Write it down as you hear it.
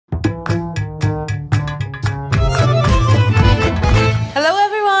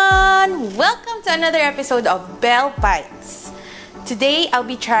to another episode of Belle Bites. Today, I'll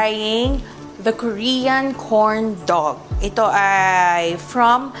be trying the Korean corn dog. Ito ay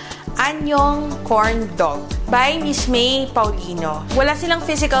from Annyeong Corndog by Miss May Paulino. Wala silang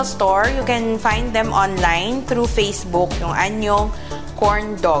physical store. You can find them online through Facebook, yung Annyeong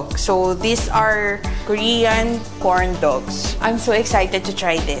Corndog. So, these are Korean corn dogs. I'm so excited to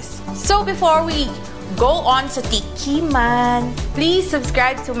try this. So, before we go on sa Tikiman, please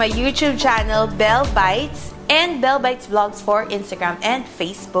subscribe to my YouTube channel, Belle Bites, and Belle Bites Vlogs for Instagram and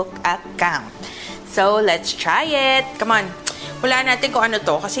Facebook account. So, let's try it. Come on. Wala natin kung ano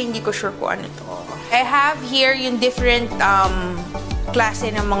to kasi hindi ko sure kung ano to. I have here yung different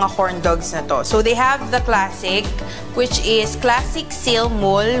klase ng mga corn dogs na to. So, they have the classic, which is classic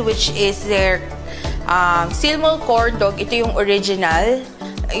silmul, which is their silmul corn dog. Ito yung original.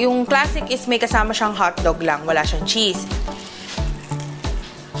 Yung classic is may kasama siyang hotdog lang. Wala siyang cheese.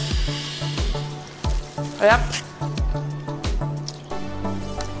 Ayan.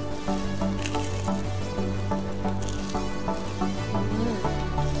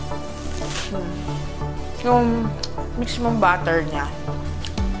 Yung maximum butter niya.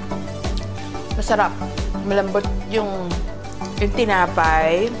 Masarap. Malambot yung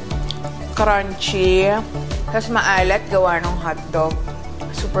tinapay. Crunchy. Tapos maalat gawa ng hotdog.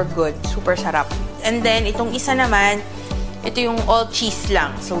 Super good. Super sarap. And then, itong isa naman, ito yung all cheese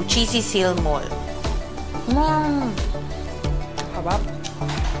lang. So, cheesy silmol. Habab.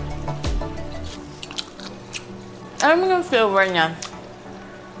 Alam mo yung flavor niya?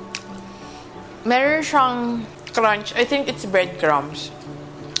 Meron siyang crunch. I think it's breadcrumbs.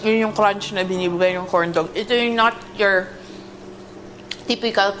 Yun yung crunch na binibigay yung corn dog. Ito yung not your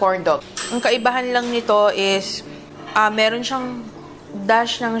typical corn dog. Ang kaibahan lang nito is meron siyang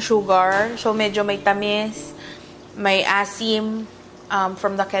dash ng sugar. So, medyo may tamis. May asim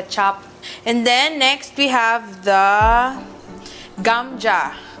from the ketchup. And then, next, we have the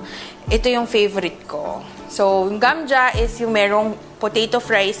gamja. Ito yung favorite ko. So, yung gamja is yung merong potato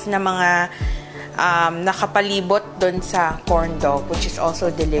fries na mga nakapalibot dun sa corn dog, which is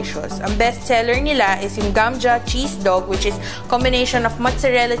also delicious. Ang best seller nila is yung gamja cheese dog, which is combination of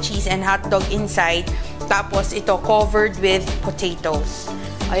mozzarella cheese and hot dog inside. Tapos, ito covered with potatoes.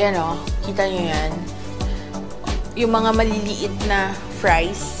 Ayan o, kita nyo yan. Yung mga maliliit na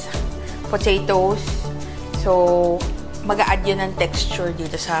fries, potatoes. So, mag-a-add yun ng texture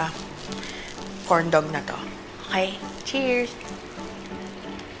dito sa corn dog na to. Okay, cheers!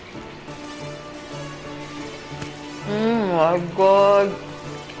 My God!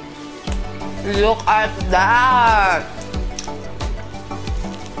 Look at that!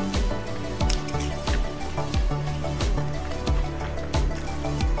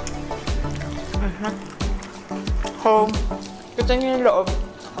 So, ito nyo yung loob.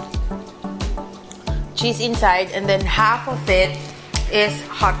 Cheese inside, and then half of it is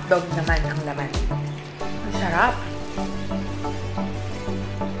hot dog naman ang laman. Ang sarap.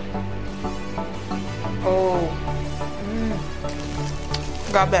 Oh.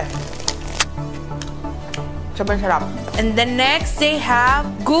 Grabe. Sobrang sarap. And then next, they have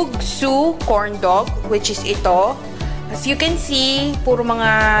gugsu corn dog, which is ito. As you can see, puro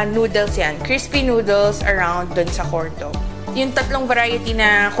mga noodles yan. Crispy noodles around dun sa corn dog. Yung tatlong variety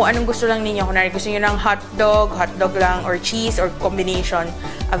na kung anong gusto lang ninyo. Kung gusto nyo ng hotdog lang, or cheese, or combination,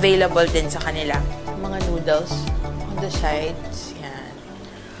 available din sa kanila. Mga noodles on the sides. Yan.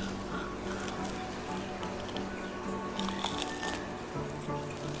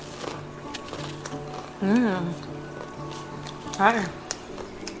 Ay.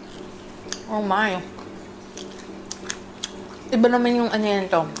 Oh my. Iba naman yung ano yan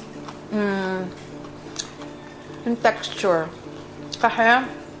to. Yung texture. Kasi,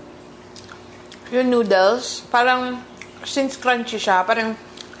 yung noodles, parang, since crunchy siya, parang,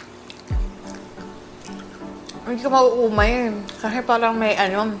 hindi ka mauumay. Kasi parang may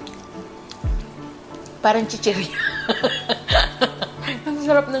ano, parang chichirya. Ang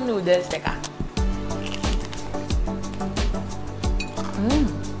sarap ng noodles. Teka.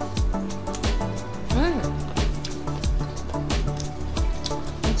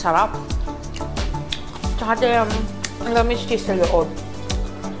 Sarap. Tsaka ang gamis cheese sa loob.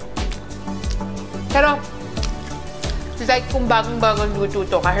 Pero, like kung bagong-bagong luto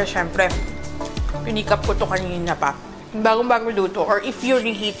to, kasi syempre, pinikap ko to kanina pa. Kung bagong-bagong luto, or if you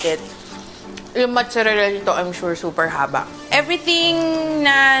reheat it, yung mozzarella nito, I'm sure, super haba. Everything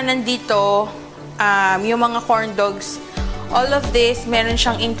na nandito, yung mga corn dogs, all of this, meron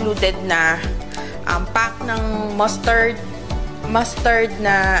siyang included na pack ng mustard, mustard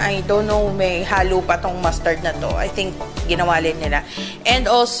na, I don't know, may halo pa tong mustard na to. I think ginawa nila. And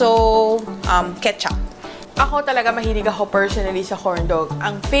also, ketchup. Ako talaga mahilig ako personally sa corndog.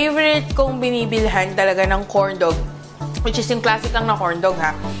 Ang favorite kong binibilhan talaga ng corndog, which is yung classic lang na corndog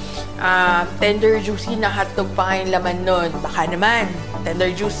ha. Tender juicy na hotdog pa nga yung laman nun. Baka naman,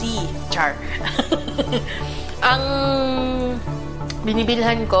 tender juicy. Char. Ang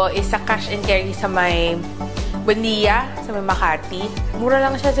binibilhan ko is sa cash and carry sa may Buendia, sa may Makati. Mura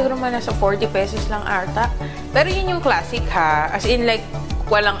lang siya, siguro man nasa 40 pesos lang ata. Pero yun yung classic ha. As in like,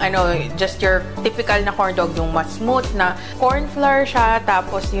 walang just your typical na corn dog, yung mas smooth na corn flour siya,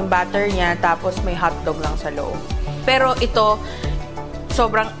 tapos yung batter niya, tapos may hotdog lang sa loob. Pero ito,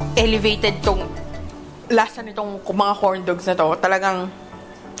 sobrang elevated tong lasa nitong mga corn dogs na to. Talagang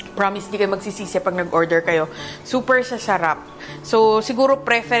promise di kayo magsisisi pag nag-order kayo. Super sasarap. So, siguro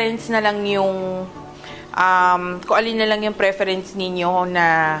preference na lang yung kung alin na lang yung preference ninyo na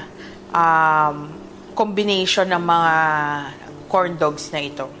combination ng mga corn dogs na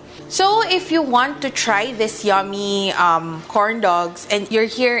ito. So, if you want to try this yummy corn dogs and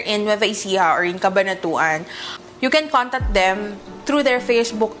you're here in Nueva Ecija or in Cabanatuan, you can contact them through their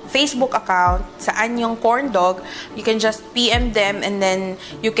Facebook account sa Annyeong Corndog. You can just PM them and then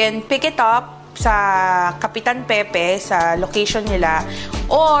you can pick it up sa Kapitan Pepe, sa location nila,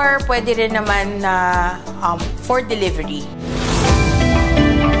 or pwede rin naman na for delivery.